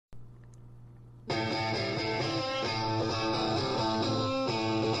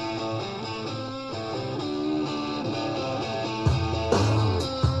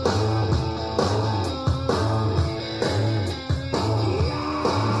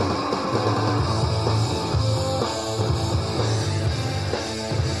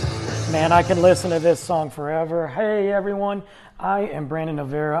Man, I can listen to this song forever. Hey, everyone. I am Brandon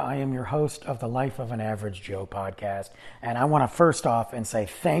Navera. I am your host of the Life of an Average Joe podcast. And I want to first off and say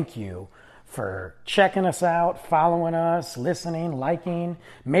thank you for checking us out, following us, listening, liking.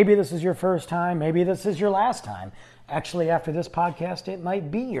 Maybe this is your first time. Maybe this is your last time. Actually, after this podcast, it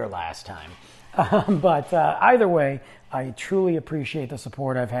might be your last time. But either way, I truly appreciate the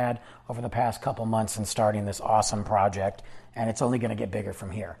support I've had over the past couple months in starting this awesome project. And it's only going to get bigger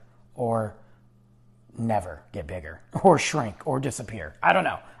from here. Or never get bigger, or shrink, or disappear. I don't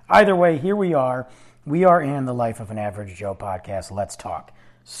know. Either way, here we are. We are in the Life of an Average Joe podcast. Let's talk.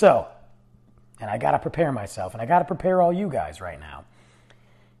 So, and I got to prepare myself, and I got to prepare all you guys right now.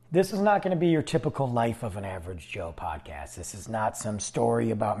 This is not going to be your typical Life of an Average Joe podcast. This is not some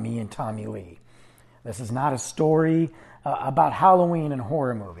story about me and Tommy Lee. This is not a story about Halloween and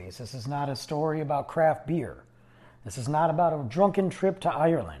horror movies. This is not a story about craft beer. This is not about a drunken trip to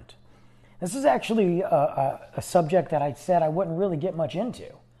Ireland. This is actually a subject that I said I wouldn't really get much into.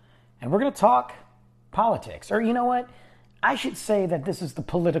 And we're going to talk politics. Or you know what? I should say that this is the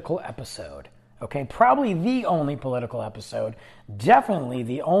political episode. Okay? Probably the only political episode. Definitely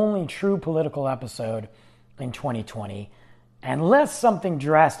the only true political episode in 2020. Unless something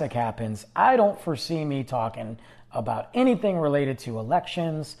drastic happens, I don't foresee me talking about anything related to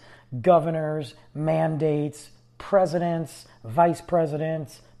elections, governors, mandates, presidents, vice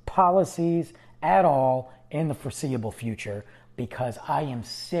presidents, policies at all in the foreseeable future, because I am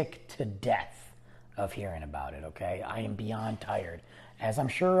sick to death of hearing about it, okay? I am beyond tired, as I'm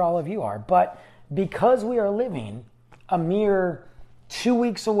sure all of you are. But because we are living a mere 2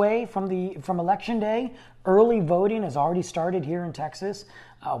 weeks away from Election Day, early voting has already started here in Texas.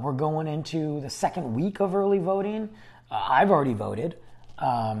 We're going into the second week of early voting. I've already voted,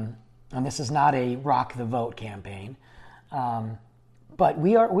 and this is not a rock the vote campaign. But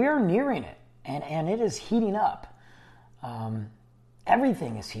we are nearing it, and it is heating up.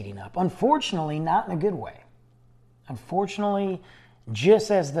 Everything is heating up. Unfortunately, not in a good way. Unfortunately,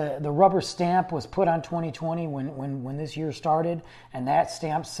 just as the rubber stamp was put on 2020 when this year started, and that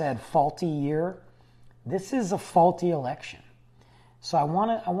stamp said faulty year, this is a faulty election. So I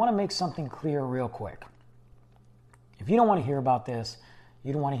want to make something clear real quick. If you don't want to hear about this,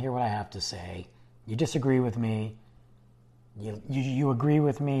 you don't want to hear what I have to say, you disagree with me, you agree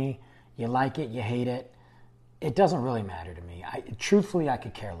with me, you like it, you hate it, it doesn't really matter to me. Truthfully, I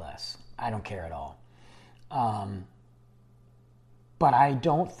could care less. I don't care at all. But I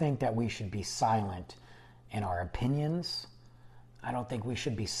don't think that we should be silent in our opinions. I don't think we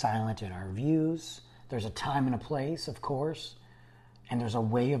should be silent in our views. There's a time and a place, of course, and there's a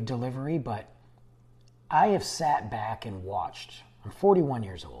way of delivery, but I have sat back and watched. I'm 41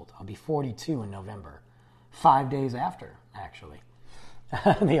 years old. I'll be 42 in November, 5 days after, actually,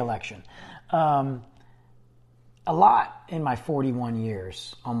 the election. A lot in my 41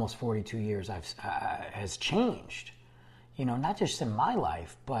 years, almost 42 years, has changed. You know, not just in my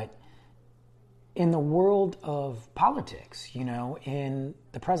life, but in the world of politics, you know, in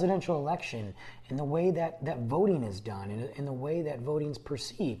the presidential election, in the way that voting is done, in the way that voting's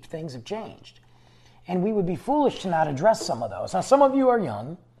perceived, things have changed. And we would be foolish to not address some of those. Now, some of you are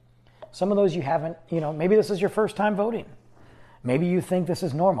young. Some of those you haven't, you know, maybe this is your first time voting. Maybe you think this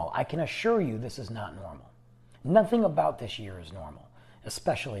is normal. I can assure you this is not normal. Nothing about this year is normal,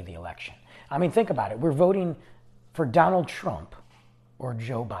 especially the election. I mean, think about it. We're voting for Donald Trump or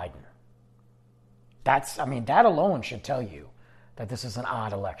Joe Biden. That alone should tell you that this is an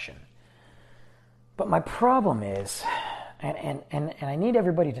odd election. But my problem is, and I need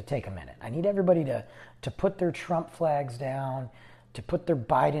everybody to take a minute. I need everybody to put their Trump flags down, to put their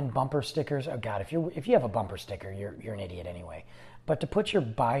Biden bumper stickers. Oh God, if you have a bumper sticker, you're an idiot anyway. But to put your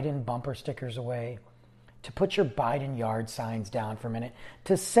Biden bumper stickers away, to put your Biden yard signs down for a minute,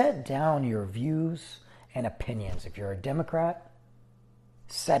 to set down your views and opinions. If you're a Democrat,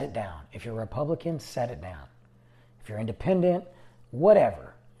 set it down. If you're a Republican, set it down. If you're independent,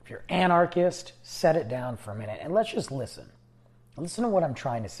 whatever. If you're anarchist, set it down for a minute and let's just listen. Listen to what I'm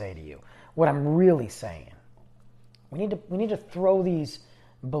trying to say to you, what I'm really saying. We need to throw these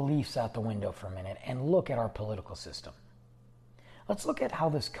beliefs out the window for a minute and look at our political system. Let's look at how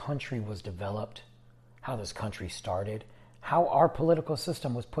this country was developed, how this country started, how our political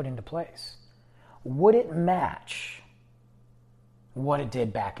system was put into place. Would it match what it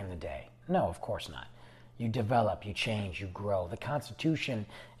did back in the day? No, of course not. You develop, you change, you grow. The Constitution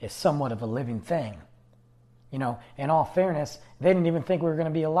is somewhat of a living thing. You know, in all fairness, they didn't even think we were going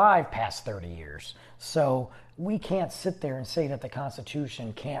to be alive past 30 years. So we can't sit there and say that the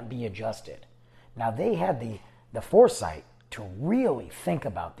Constitution can't be adjusted. Now, they had the foresight to really think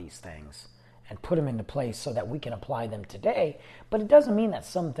about these things and put them into place so that we can apply them today. But it doesn't mean that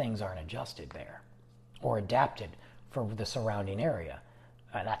some things aren't adjusted there or adapted for the surrounding area.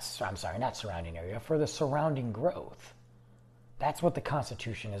 Not surrounding area, for the surrounding growth. That's what the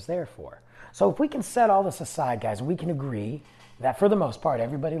Constitution is there for. So if we can set all this aside, guys, and we can agree that for the most part,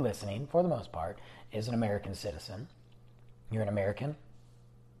 everybody listening, for the most part, is an American citizen. You're an American.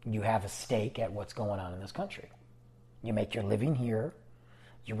 You have a stake at what's going on in this country. You make your living here.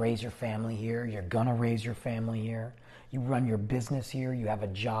 You raise your family here. You're going to raise your family here. You run your business here. You have a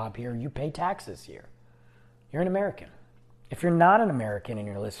job here. You pay taxes here. You're an American. If you're not an American and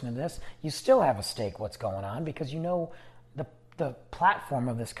you're listening to this, you still have a stake what's going on because you know the platform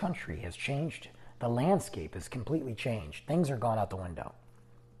of this country has changed. The landscape has completely changed. Things are gone out the window.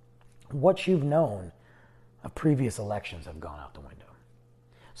 What you've known of previous elections have gone out the window.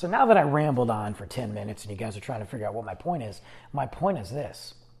 So now that I rambled on for 10 minutes and you guys are trying to figure out what my point is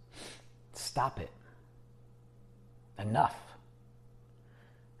this. Stop it. Enough.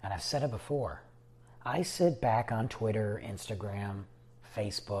 And I've said it before. I sit back on Twitter, Instagram,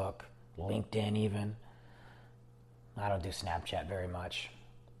 Facebook, LinkedIn even. I don't do Snapchat very much.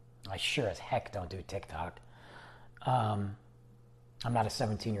 I sure as heck don't do TikTok. I'm not a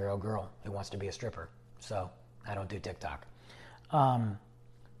 17-year-old girl who wants to be a stripper, so I don't do TikTok.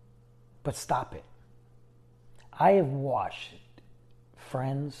 But stop it. I have watched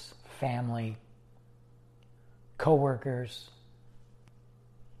friends, family, coworkers,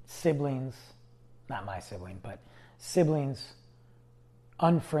 siblings, not my sibling, but siblings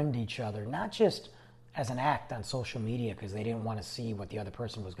unfriend each other, not just as an act on social media because they didn't want to see what the other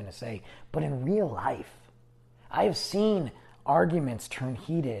person was going to say, but in real life. I have seen arguments turn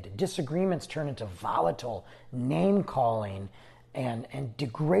heated, disagreements turn into volatile, name-calling, and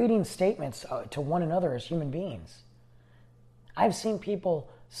degrading statements to one another as human beings. I've seen people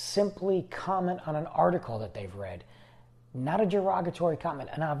simply comment on an article that they've read, not a derogatory comment,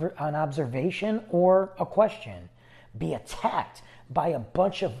 an observation or a question, be attacked by a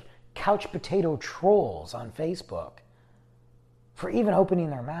bunch of couch potato trolls on Facebook for even opening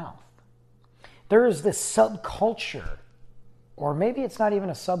their mouth. There is this subculture, or maybe it's not even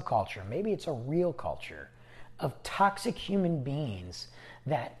a subculture, maybe it's a real culture of toxic human beings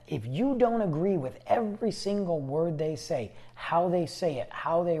that if you don't agree with every single word they say, how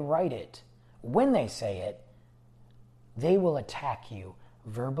they write it, when they say it, they will attack you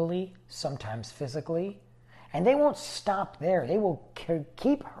verbally, sometimes physically, and they won't stop there. They will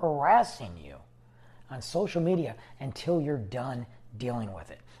keep harassing you on social media until you're done dealing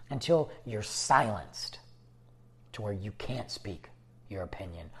with it, until you're silenced to where you can't speak your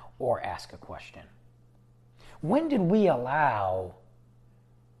opinion or ask a question. When did we allow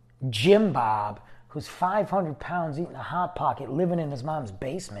Jim Bob, who's 500 pounds eating a Hot Pocket, living in his mom's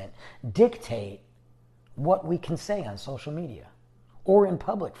basement, dictate what we can say on social media or in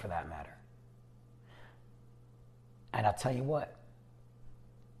public for that matter? And I'll tell you what,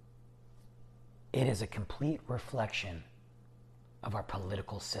 it is a complete reflection of our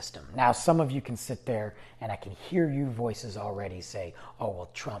political system. Now, some of you can sit there and I can hear you voices already say, oh, well,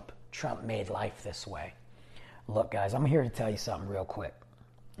 Trump made life this way. Look, guys, I'm here to tell you something real quick,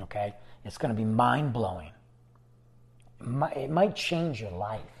 okay? It's going to be mind-blowing. It might change your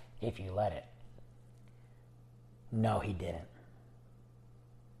life if you let it. No, he didn't.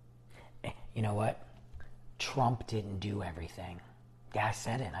 You know what? Trump didn't do everything. Yeah, I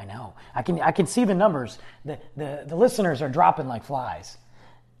said it. I know. I can see the numbers. The listeners are dropping like flies.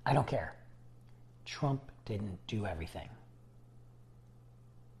 I don't care. Trump didn't do everything.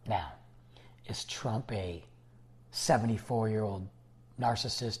 Now, is Trump a 74-year-old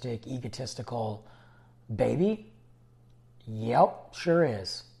narcissistic, egotistical baby? Yep, sure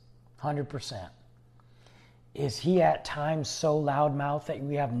is. 100%. Is he at times so loudmouthed that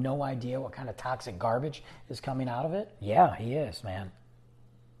we have no idea what kind of toxic garbage is coming out of it? Yeah, he is, man.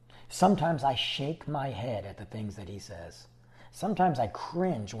 Sometimes I shake my head at the things that he says. Sometimes I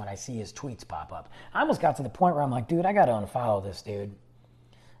cringe when I see his tweets pop up. I almost got to the point where I'm like, dude, I got to unfollow this dude.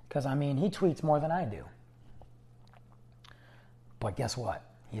 Because, I mean, he tweets more than I do. But guess what?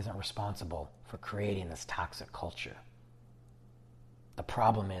 He isn't responsible for creating this toxic culture. The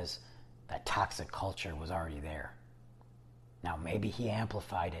problem is that toxic culture was already there. Now, maybe he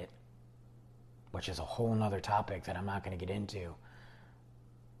amplified it, which is a whole nother topic that I'm not going to get into,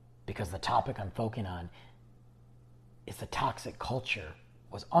 because the topic I'm focusing on is the toxic culture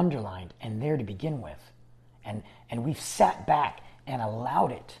was underlined and there to begin with. And we've sat back and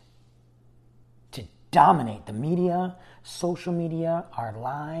allowed it to dominate the media, social media, our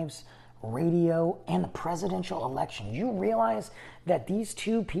lives, radio, and the presidential election. You realize that these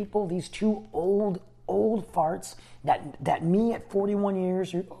two people, these two old farts, that me at 41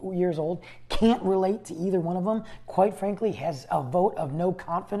 years old can't relate to either one of them, quite frankly, has a vote of no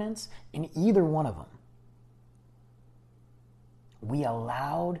confidence in either one of them. We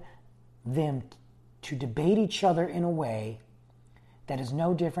allowed them to debate each other in a way that is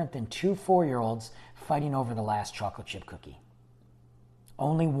no different than two 4-year-olds fighting over the last chocolate chip cookie.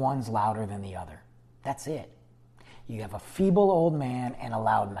 Only one's louder than the other. That's it. You have a feeble old man and a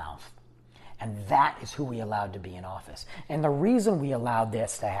loud mouth. And that is who we allowed to be in office. And the reason we allowed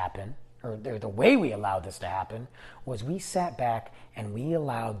this to happen, or the way we allowed this to happen, was we sat back and we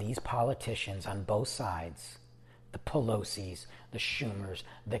allowed these politicians on both sides, the Pelosi's, the Schumers,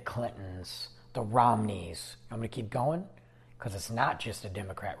 the Clintons, the Romneys. I'm going to keep going because it's not just a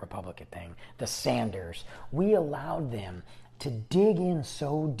Democrat-Republican thing. The Sanders. We allowed them to dig in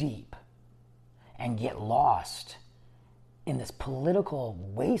so deep and get lost in this political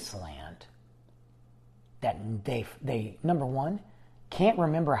wasteland that they number one, can't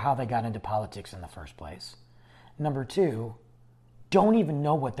remember how they got into politics in the first place. Number two, don't even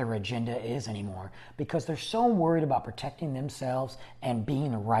know what their agenda is anymore because they're so worried about protecting themselves and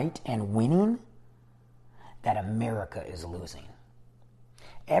being right and winning that America is losing.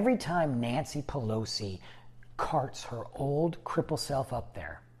 Every time Nancy Pelosi carts her old cripple self up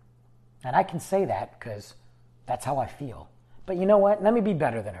there, and I can say that because that's how I feel. But you know what? Let me be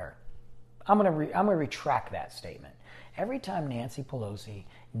better than her. I'm gonna retract that statement. Every time Nancy Pelosi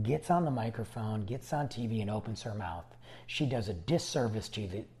gets on the microphone, gets on TV, and opens her mouth, she does a disservice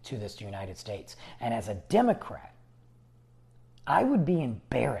to this United States. And as a Democrat, I would be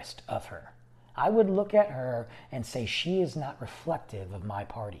embarrassed of her. I would look at her and say she is not reflective of my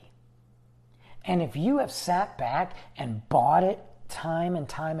party. And if you have sat back and bought it time and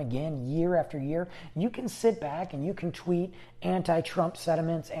time again, year after year, you can sit back and you can tweet anti-Trump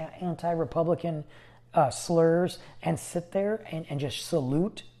sentiments, anti-Republican slurs, and sit there and just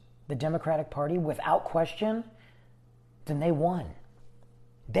salute the Democratic Party without question, then they won.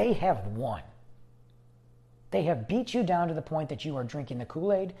 They have won. They have beat you down to the point that you are drinking the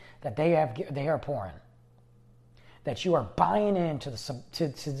Kool-Aid that they are pouring. That you are buying into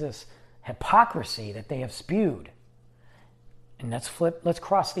to this hypocrisy that they have spewed. And let's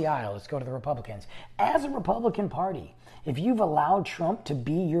cross the aisle. Let's go to the Republicans. As a Republican Party, if you've allowed Trump to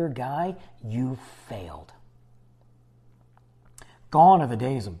be your guy, you've failed. Gone are the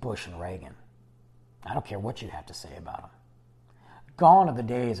days of Bush and Reagan. I don't care what you have to say about them. Gone are the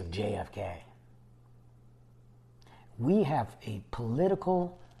days of JFK. We have a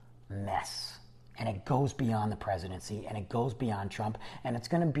political mess, and it goes beyond the presidency, and it goes beyond Trump, and it's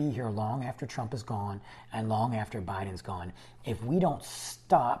going to be here long after Trump is gone and long after Biden's gone. If we don't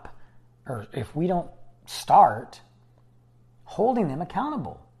stop, or if we don't start holding them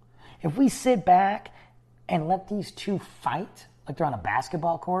accountable. If we sit back and let these two fight like they're on a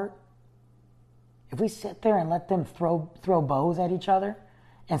basketball court, if we sit there and let them throw bows at each other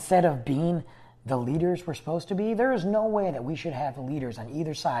instead of being the leaders we're supposed to be, there is no way that we should have leaders on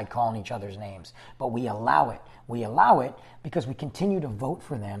either side calling each other's names. But we allow it. We allow it because we continue to vote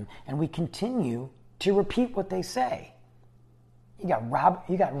for them and we continue to repeat what they say. You got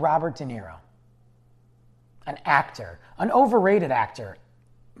Robert De Niro, an actor, an overrated actor,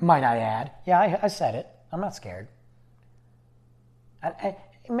 might I add. Yeah, I said it. I'm not scared.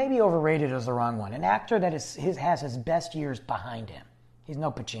 Maybe overrated is the wrong one. An actor that has his best years behind him. He's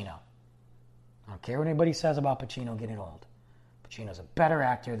no Pacino. I don't care what anybody says about Pacino getting old. Pacino's a better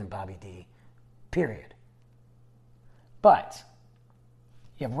actor than Bobby D. Period. But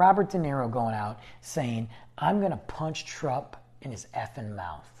you have Robert De Niro going out saying, I'm going to punch Trump in his effing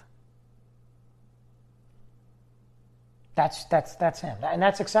mouth. That's him. And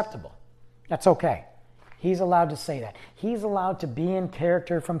that's acceptable. That's okay. He's allowed to say that. He's allowed to be in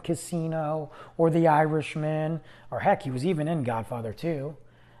character from Casino or The Irishman, or heck, he was even in Godfather 2.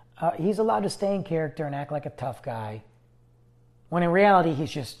 He's allowed to stay in character and act like a tough guy, when in reality,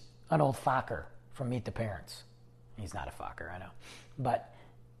 he's just an old fucker from Meet the Parents. He's not a fucker, I know. But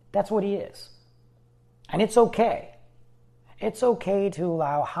that's what he is. And it's okay. It's okay to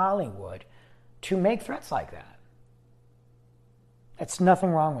allow Hollywood to make threats like that. That's nothing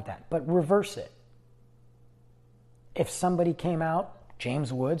wrong with that. But reverse it. If somebody came out,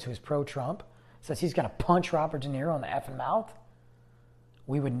 James Woods, who's pro-Trump, says he's going to punch Robert De Niro in the effing mouth,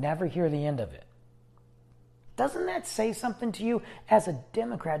 we would never hear the end of it. Doesn't that say something to you as a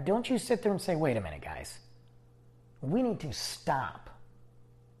Democrat? Don't you sit there and say, wait a minute, guys. We need to stop.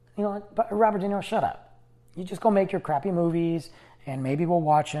 You know what? Robert De Niro, shut up. You just go make your crappy movies and maybe we'll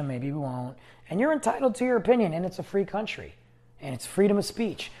watch them, maybe we won't. And you're entitled to your opinion, and it's a free country, and it's freedom of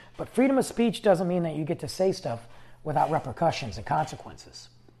speech. But freedom of speech doesn't mean that you get to say stuff without repercussions and consequences.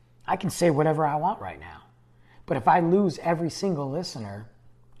 I can say whatever I want right now, but if I lose every single listener,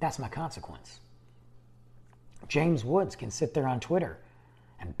 that's my consequence. James Woods can sit there on Twitter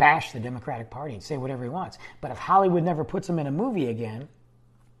and bash the Democratic Party and say whatever he wants. But if Hollywood never puts him in a movie again,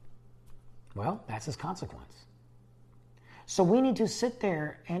 well, that's his consequence. So we need to sit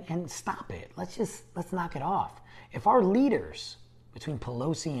there and stop it. Let's knock it off. If our leaders, between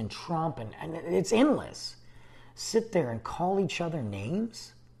Pelosi and Trump, and it's endless, sit there and call each other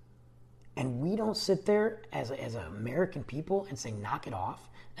names, and we don't sit there as American people and say, knock it off,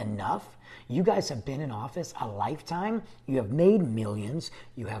 enough. You guys have been in office a lifetime. You have made millions.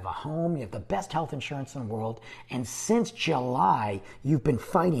 You have a home. You have the best health insurance in the world. And since July, you've been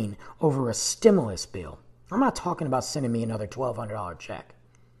fighting over a stimulus bill. I'm not talking about sending me another $1,200 check.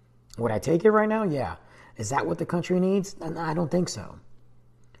 Would I take it right now? Yeah. Is that what the country needs? I don't think so.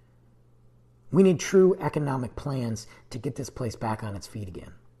 We need true economic plans to get this place back on its feet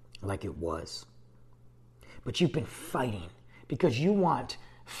again, like it was. But you've been fighting because you want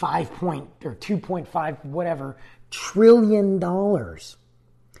 2.5 whatever trillion dollars.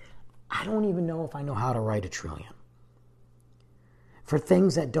 I don't even know if I know how to write a trillion for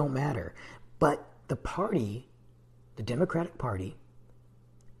things that don't matter. But the party, the Democratic Party,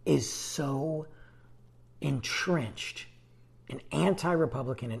 is so entrenched and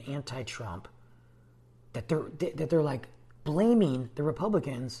anti-Republican and anti-Trump that they're like blaming the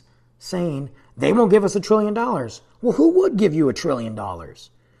Republicans, saying they won't give us $1 trillion. Well, who would give you $1 trillion?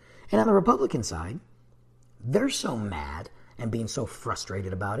 And on the Republican side, they're so mad and being so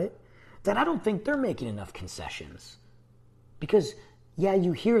frustrated about it that I don't think they're making enough concessions. Because, yeah,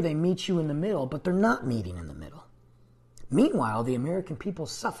 you hear they meet you in the middle, but they're not meeting in the middle. Meanwhile, the American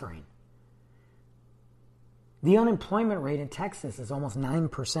people's suffering. The unemployment rate in Texas is almost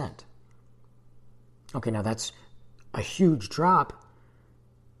 9%. Okay, now that's a huge drop,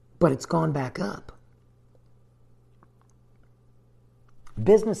 but it's gone back up.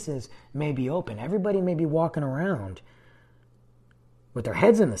 Businesses may be open. Everybody may be walking around with their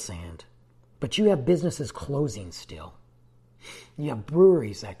heads in the sand, but you have businesses closing still. You have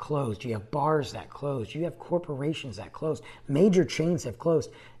breweries that closed. You have bars that closed. You have corporations that closed. Major chains have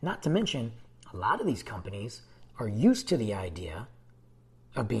closed. Not to mention, a lot of these companies are used to the idea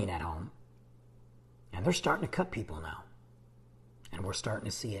of being at home, and they're starting to cut people now. And we're starting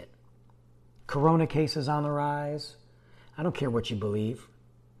to see it. Corona cases on the rise. I don't care what you believe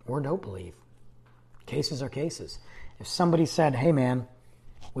or don't believe. Cases are cases. If somebody said, hey man,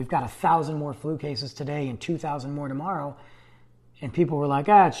 we've got 1,000 more flu cases today and 2,000 more tomorrow, and people were like,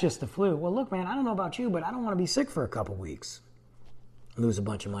 it's just the flu. Well, look, man, I don't know about you, but I don't want to be sick for a couple weeks. Lose a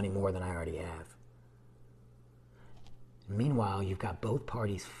bunch of money more than I already have. Meanwhile, you've got both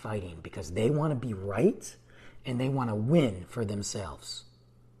parties fighting because they want to be right and they want to win for themselves.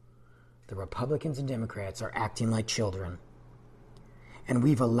 The Republicans and Democrats are acting like children. And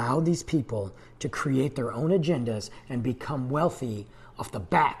we've allowed these people to create their own agendas and become wealthy off the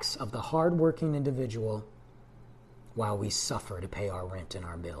backs of the hardworking individual while we suffer to pay our rent and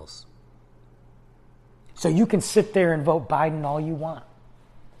our bills. So you can sit there and vote Biden all you want.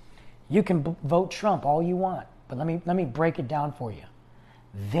 You can vote Trump all you want. But let me break it down for you.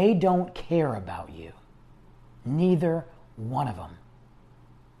 They don't care about you. Neither one of them.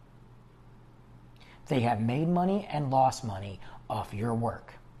 They have made money and lost money off your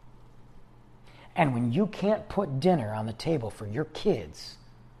work. And when you can't put dinner on the table for your kids,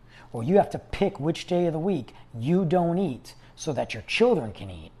 or you have to pick which day of the week you don't eat so that your children can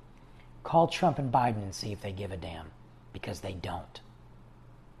eat, call Trump and Biden and see if they give a damn, because they don't.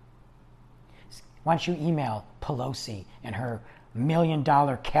 Why don't you email Pelosi and her $1 million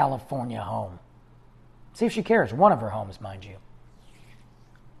California home? See if she cares. One of her homes, mind you.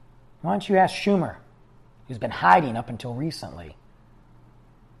 Why don't you ask Schumer, who's been hiding up until recently?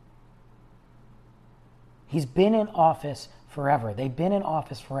 He's been in office forever. They've been in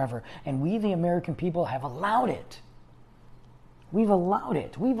office forever. And we, the American people, have allowed it. We've allowed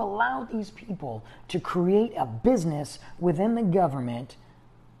it. We've allowed these people to create a business within the government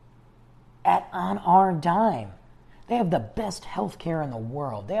on our dime. They have the best health care in the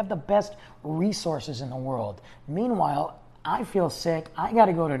world. They have the best resources in the world. Meanwhile, I feel sick. I got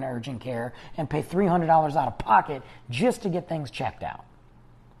to go to an urgent care and pay $300 out of pocket just to get things checked out.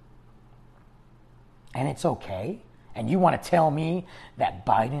 And it's okay. And you want to tell me that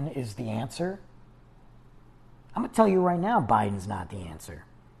Biden is the answer? I'm going to tell you right now, Biden's not the answer.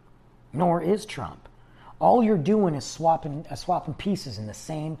 Nor is Trump. All you're doing is swapping pieces in the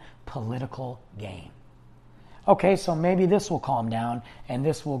same political game. Okay, so maybe this will calm down and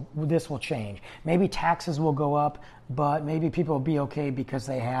this will change. Maybe taxes will go up, but maybe people will be okay because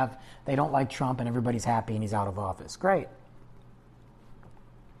they don't like Trump and everybody's happy and he's out of office. Great.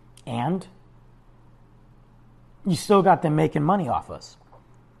 And you still got them making money off us.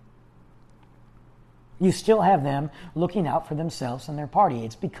 You still have them looking out for themselves and their party.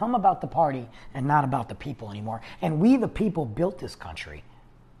 It's become about the party and not about the people anymore. And we, the people, built this country,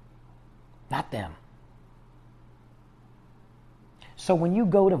 not them. So when you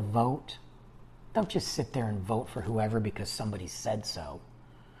go to vote, don't just sit there and vote for whoever because somebody said so.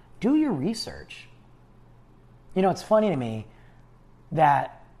 Do your research. You know, it's funny to me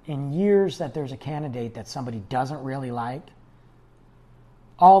that in years that there's a candidate that somebody doesn't really like,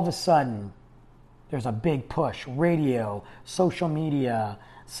 all of a sudden, there's a big push. Radio, social media,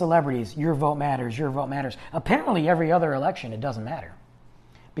 celebrities, your vote matters, your vote matters. Apparently, every other election, it doesn't matter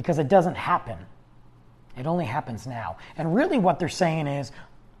because it doesn't happen. It only happens now. And really what they're saying is,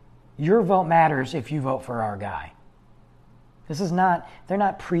 your vote matters if you vote for our guy. They're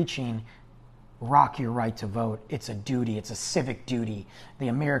not preaching, rock your right to vote. It's a duty. It's a civic duty. The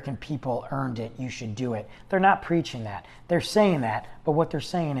American people earned it. You should do it. They're not preaching that. They're saying that, but what they're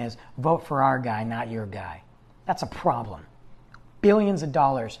saying is vote for our guy, not your guy. That's a problem. Billions of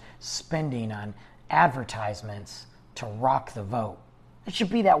dollars spending on advertisements to rock the vote. It should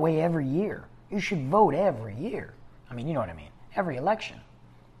be that way every year. You should vote every year. I mean, you know what I mean. Every election.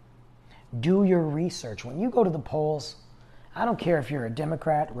 Do your research. When you go to the polls, I don't care if you're a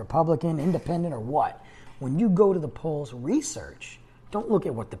Democrat, Republican, Independent, or what. When you go to the polls, research. Don't look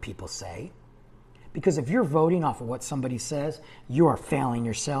at what the people say. Because if you're voting off of what somebody says, you are failing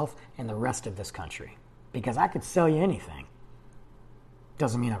yourself and the rest of this country. Because I could sell you anything.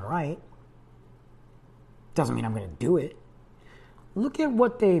 Doesn't mean I'm right. Doesn't mean I'm going to do it. Look at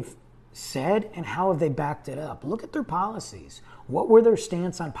what they've said and how have they backed it up. Look at their policies. What were their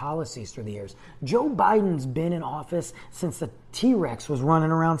stance on policies through the years? Joe Biden's been in office since the T-Rex was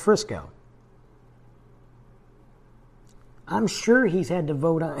running around Frisco. I'm sure he's had to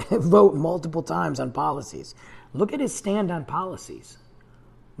vote multiple times on policies. Look at his stand on policies.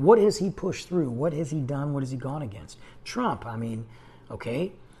 What has he pushed through? What has he done? What has he gone against? Trump, I mean,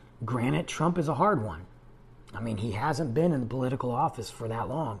 okay, granted, Trump is a hard one. I mean, he hasn't been in the political office for that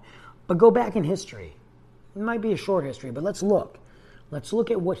long. But go back in history. It might be a short history, but let's look. Let's look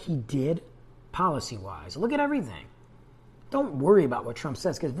at what he did policy-wise. Look at everything. Don't worry about what Trump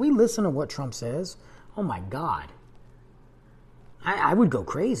says, because if we listen to what Trump says, oh my God, I would go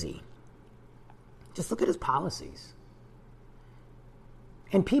crazy. Just look at his policies.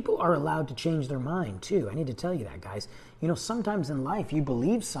 And people are allowed to change their mind, too. I need to tell you that, guys. You know, sometimes in life, you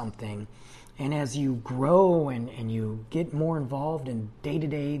believe something, and as you grow and you get more involved in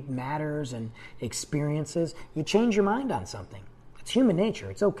day-to-day matters and experiences, you change your mind on something. It's human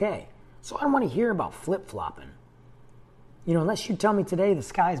nature. It's okay. So I don't want to hear about flip-flopping. You know, unless you tell me today the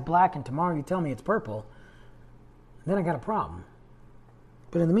sky's black and tomorrow you tell me it's purple, then I got a problem.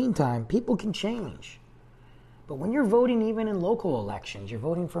 But in the meantime, people can change. But when you're voting even in local elections, you're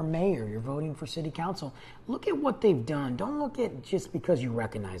voting for mayor, you're voting for city council, look at what they've done. Don't look at just because you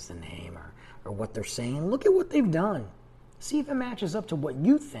recognize the name or what they're saying. Look at what they've done. See if it matches up to what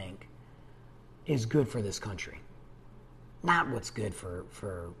you think is good for this country. Not what's good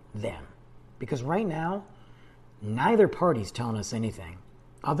for them. Because right now, neither party's telling us anything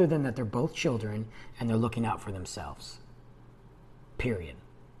other than that they're both children and they're looking out for themselves. Period.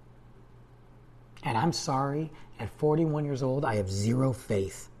 And I'm sorry, at 41 years old, I have zero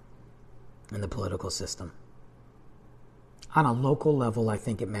faith in the political system. On a local level, I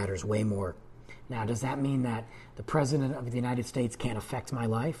think it matters way more. Now, does that mean that the President of the United States can't affect my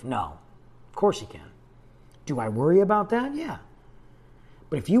life? No. Of course he can. Do I worry about that? Yeah.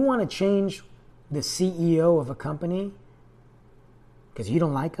 But if you want to change the CEO of a company because you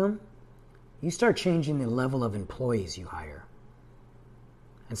don't like them, you start changing the level of employees you hire.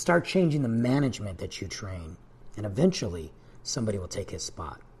 And start changing the management that you train. And eventually, somebody will take his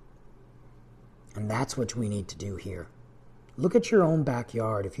spot. And that's what we need to do here. Look at your own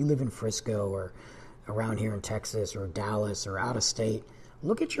backyard. If you live in Frisco or around here in Texas or Dallas or out of state,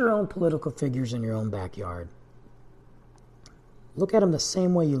 look at your own political figures in your own backyard. Look at them the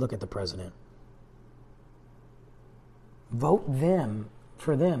same way you look at the president. Vote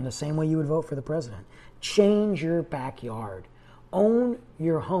for them the same way you would vote for the president. Change your backyard. Own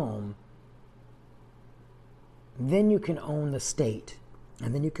your home, then you can own the state,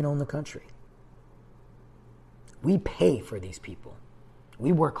 and then you can own the country. We pay for these people.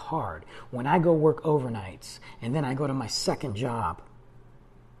 We work hard. When I go work overnights and then I go to my second job,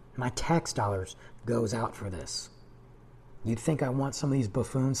 my tax dollars goes out for this. You'd think I want some of these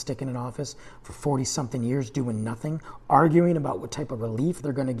buffoons sticking in office for 40-something years doing nothing, arguing about what type of relief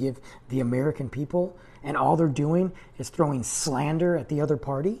they're going to give the American people, and all they're doing is throwing slander at the other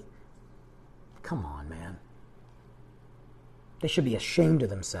party? Come on, man. They should be ashamed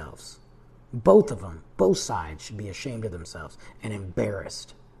of themselves. Both of them, both sides should be ashamed of themselves and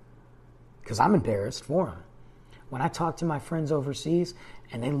embarrassed. Because I'm embarrassed for them. When I talk to my friends overseas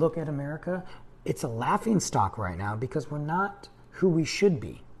and they look at America, it's a laughing stock right now because we're not who we should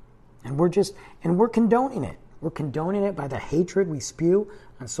be. And we're condoning it. We're condoning it by the hatred we spew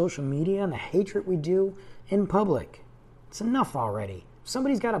on social media and the hatred we do in public. It's enough already. If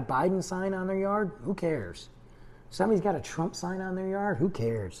somebody's got a Biden sign on their yard, who cares? If somebody's got a Trump sign on their yard, who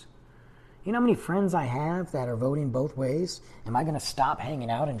cares? You know how many friends I have that are voting both ways? Am I going to stop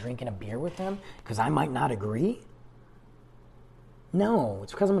hanging out and drinking a beer with them because I might not agree? No,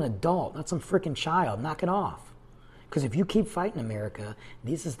 it's because I'm an adult, not some freaking child. Knock it off. Because if you keep fighting America,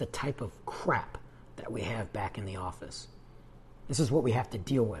 this is the type of crap that we have back in the office. This is what we have to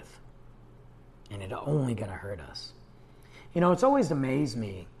deal with. And it's only going to hurt us. You know, it's always amazed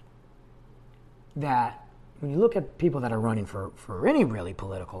me that when you look at people that are running for any really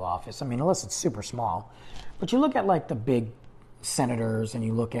political office, I mean, unless it's super small, but you look at like the big senators and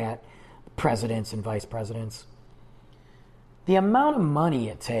you look at presidents and vice presidents, the amount of money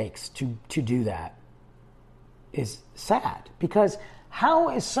it takes to do that is sad. Because how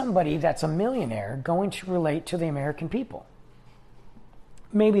is somebody that's a millionaire going to relate to the American people?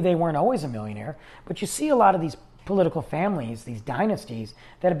 Maybe they weren't always a millionaire, but you see a lot of these political families, these dynasties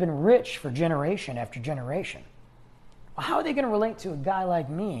that have been rich for generation after generation. Well, how are they going to relate to a guy like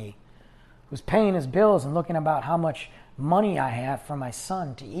me who's paying his bills and looking about how much money I have for my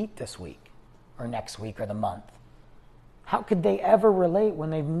son to eat this week or next week or the month? How could they ever relate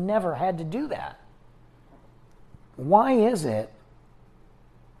when they've never had to do that? Why is it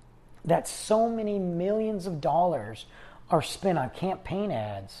that so many millions of dollars are spent on campaign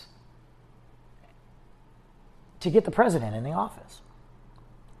ads to get the president in the office?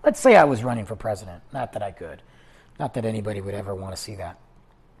 Let's say I was running for president. Not that I could. Not that anybody would ever want to see that.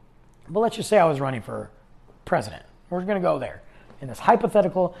 But let's just say I was running for president. We're going to go there in this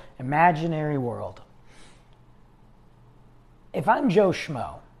hypothetical, imaginary world. If I'm Joe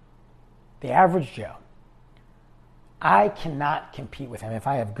Schmo, the average Joe, I cannot compete with him. If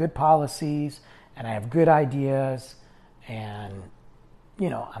I have good policies and I have good ideas and, you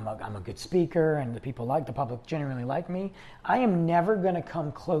know, I'm a good speaker and the public genuinely like me, I am never going to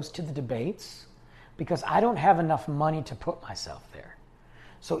come close to the debates because I don't have enough money to put myself there.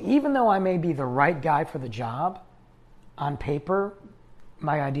 So even though I may be the right guy for the job, on paper,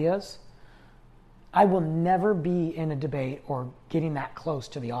 my ideas, I will never be in a debate or getting that close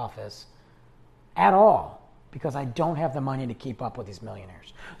to the office at all because I don't have the money to keep up with these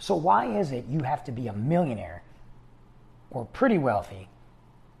millionaires. So why is it you have to be a millionaire or pretty wealthy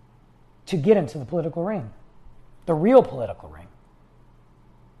to get into the political ring, the real political ring?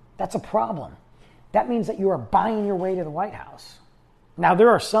 That's a problem. That means that you are buying your way to the White House. Now, there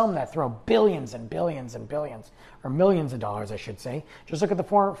are some that throw billions and billions and billions, or millions of dollars, I should say. Just look at the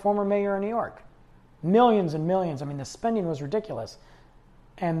former mayor of New York. Millions and millions. I mean, the spending was ridiculous.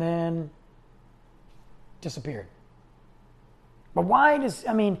 And then disappeared. But why does,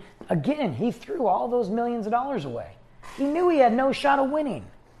 I mean, again, he threw all those millions of dollars away. He knew he had no shot of winning.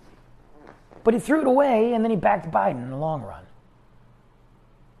 But he threw it away, and then he backed Biden in the long run.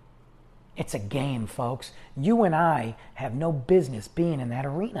 It's a game, folks. You and I have no business being in that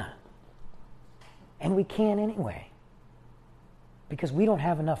arena. And we can anyway. Because we don't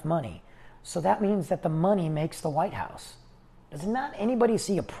have enough money. So that means that the money makes the White House. Does not anybody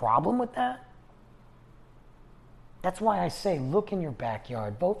see a problem with that? That's why I say look in your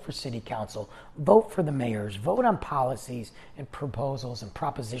backyard, vote for city council, vote for the mayors, vote on policies and proposals and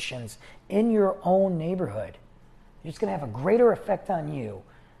propositions in your own neighborhood. It's going to have a greater effect on you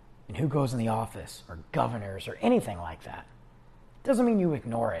than who goes in the office or governors or anything like that. Doesn't mean you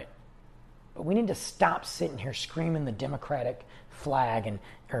ignore it. But we need to stop sitting here screaming the Democratic flag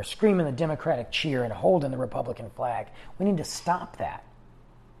or screaming the Democratic cheer and holding the Republican flag. We need to stop that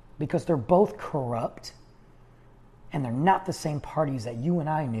because they're both corrupt and they're not the same parties that you and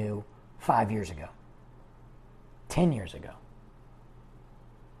I knew 5 years ago, 10 years ago.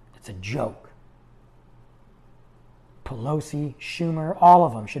 It's a joke. Pelosi, Schumer, all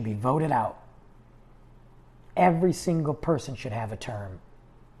of them should be voted out. Every single person should have a term.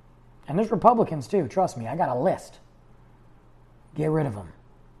 And there's Republicans too, trust me, I got a list. Get rid of them.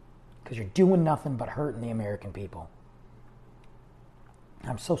 Because you're doing nothing but hurting the American people.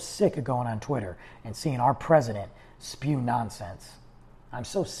 I'm so sick of going on Twitter and seeing our president spew nonsense. I'm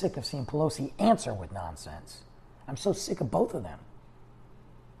so sick of seeing Pelosi answer with nonsense. I'm so sick of both of them.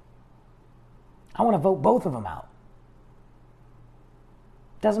 I want to vote both of them out.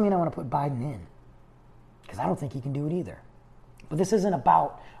 Doesn't mean I want to put Biden in, because I don't think he can do it either. But this isn't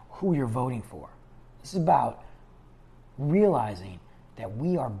about who you're voting for. This is about realizing that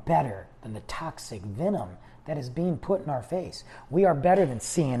we are better than the toxic venom that is being put in our face. We are better than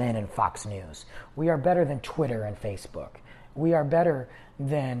CNN and Fox News. We are better than Twitter and Facebook. We are better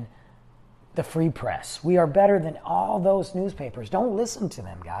than the Free Press. We are better than all those newspapers. Don't listen to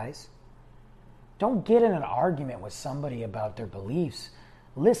them, guys. Don't get in an argument with somebody about their beliefs.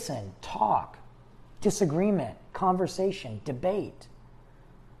 Listen, talk, disagreement, conversation, debate.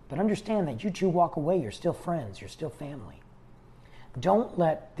 But understand that you two walk away, you're still friends, you're still family. Don't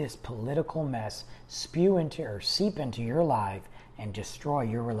let this political mess spew into or seep into your life and destroy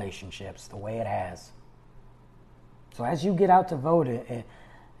your relationships the way it has. So as you get out to vote,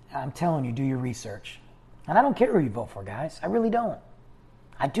 I'm telling you, do your research. And I don't care who you vote for, guys. I really don't.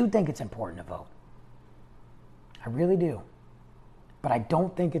 I do think it's important to vote. I really do. But I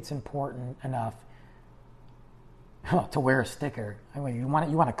don't think it's important enough to wear a sticker. I mean, you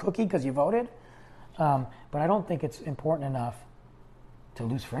want a cookie because you voted? But I don't think it's important enough to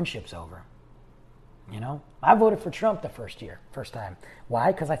lose friendships over. You know? I voted for Trump the first time.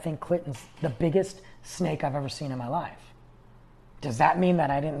 Why? Because I think Clinton's the biggest snake I've ever seen in my life. Does that mean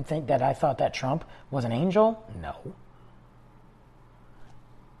that I thought that Trump was an angel? No.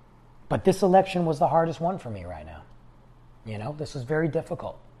 But this election was the hardest one for me right now. You know, this was very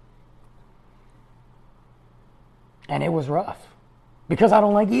difficult. And it was rough because I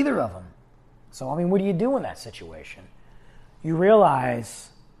don't like either of them. So, I mean, what do you do in that situation? You realize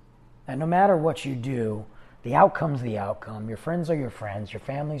that no matter what you do, the outcome's the outcome. Your friends are your friends. Your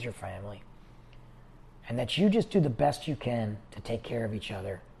family's your family. And that you just do the best you can to take care of each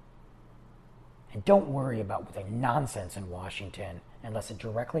other. And don't worry about the nonsense in Washington unless it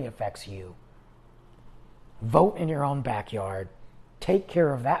directly affects you. Vote in your own backyard. Take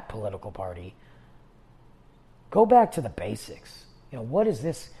care of that political party. Go back to the basics. You know, what is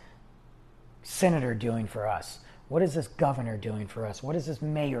this senator doing for us? What is this governor doing for us? What is this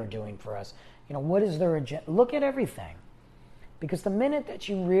mayor doing for us? You know, what is their agenda? Look at everything. Because the minute that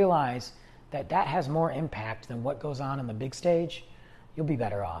you realize that that has more impact than what goes on the big stage, you'll be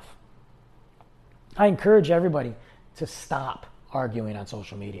better off. I encourage everybody to stop arguing on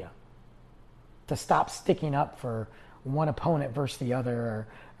social media, to stop sticking up for one opponent versus the other,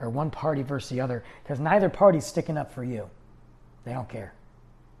 or one party versus the other, because neither party's sticking up for you. They don't care.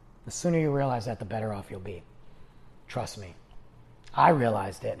 The sooner you realize that, the better off you'll be. Trust me. I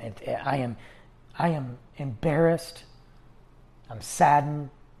realized it. I am embarrassed. I'm saddened.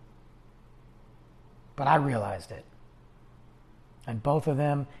 But I realized it. And both of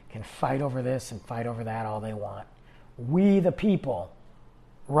them can fight over this and fight over that all they want. We, the people,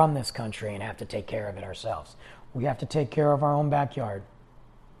 run this country and have to take care of it ourselves. We have to take care of our own backyard.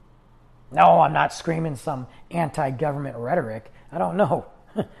 No, I'm not screaming some anti-government rhetoric. I don't know.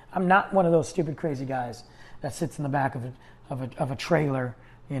 I'm not one of those stupid, crazy guys that sits in the back of a trailer,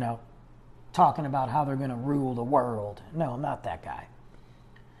 you know, talking about how they're going to rule the world. No, I'm not that guy.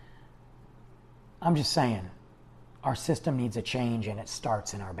 I'm just saying, our system needs a change, and it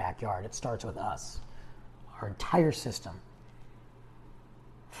starts in our backyard. It starts with us, our entire system.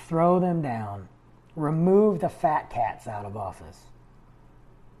 Throw them down. Remove the fat cats out of office.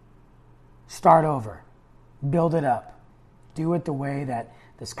 Start over. Build it up. Do it the way that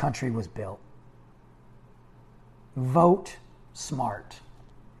this country was built. Vote smart.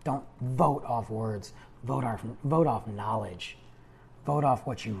 Don't vote off words. Vote off knowledge. Vote off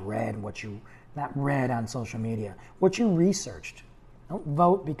what you read, what you not read on social media, what you researched. Don't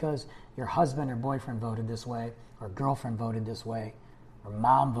vote because your husband or boyfriend voted this way, or girlfriend voted this way, or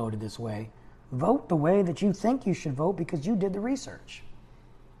mom voted this way. Vote the way that you think you should vote because you did the research.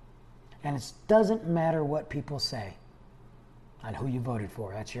 And it doesn't matter what people say on who you voted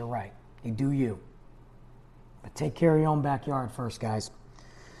for. That's your right. You do you. But take care of your own backyard first, guys.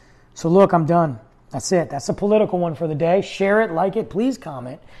 So look, I'm done. That's it. That's a political one for the day. Share it, like it, please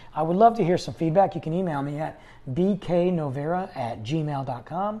comment. I would love to hear some feedback. You can email me at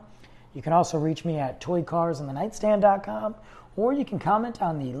bknovera@gmail.com. You can also reach me at toycarsandthenightstand.com, or you can comment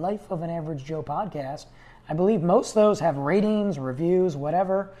on the Life of an Average Joe podcast. I believe most of those have ratings, reviews,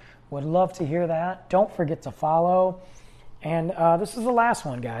 whatever. Would love to hear that. Don't forget to follow. And this is the last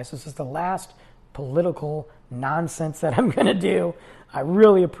one, guys. This is the last political nonsense that I'm going to do. I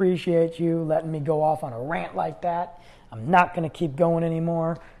really appreciate you letting me go off on a rant like that. I'm not going to keep going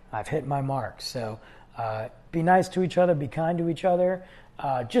anymore. I've hit my mark. So be nice to each other. Be kind to each other.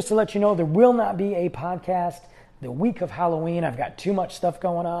 Just to let you know, there will not be a podcast the week of Halloween. I've got too much stuff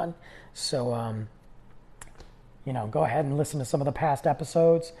going on. So, go ahead and listen to some of the past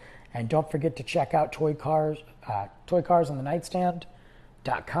episodes. And don't forget to check out Toy Cars on the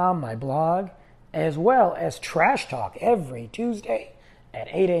Nightstand.com, my blog, as well as Trash Talk every Tuesday at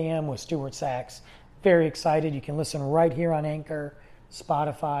 8 a.m. with Stuart Sachs. Very excited. You can listen right here on Anchor,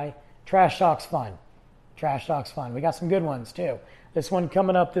 Spotify. Trash Talk's fun. Trash Talk's fun. We got some good ones, too. This one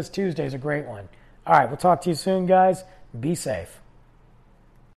coming up this Tuesday is a great one. All right, we'll talk to you soon, guys. Be safe.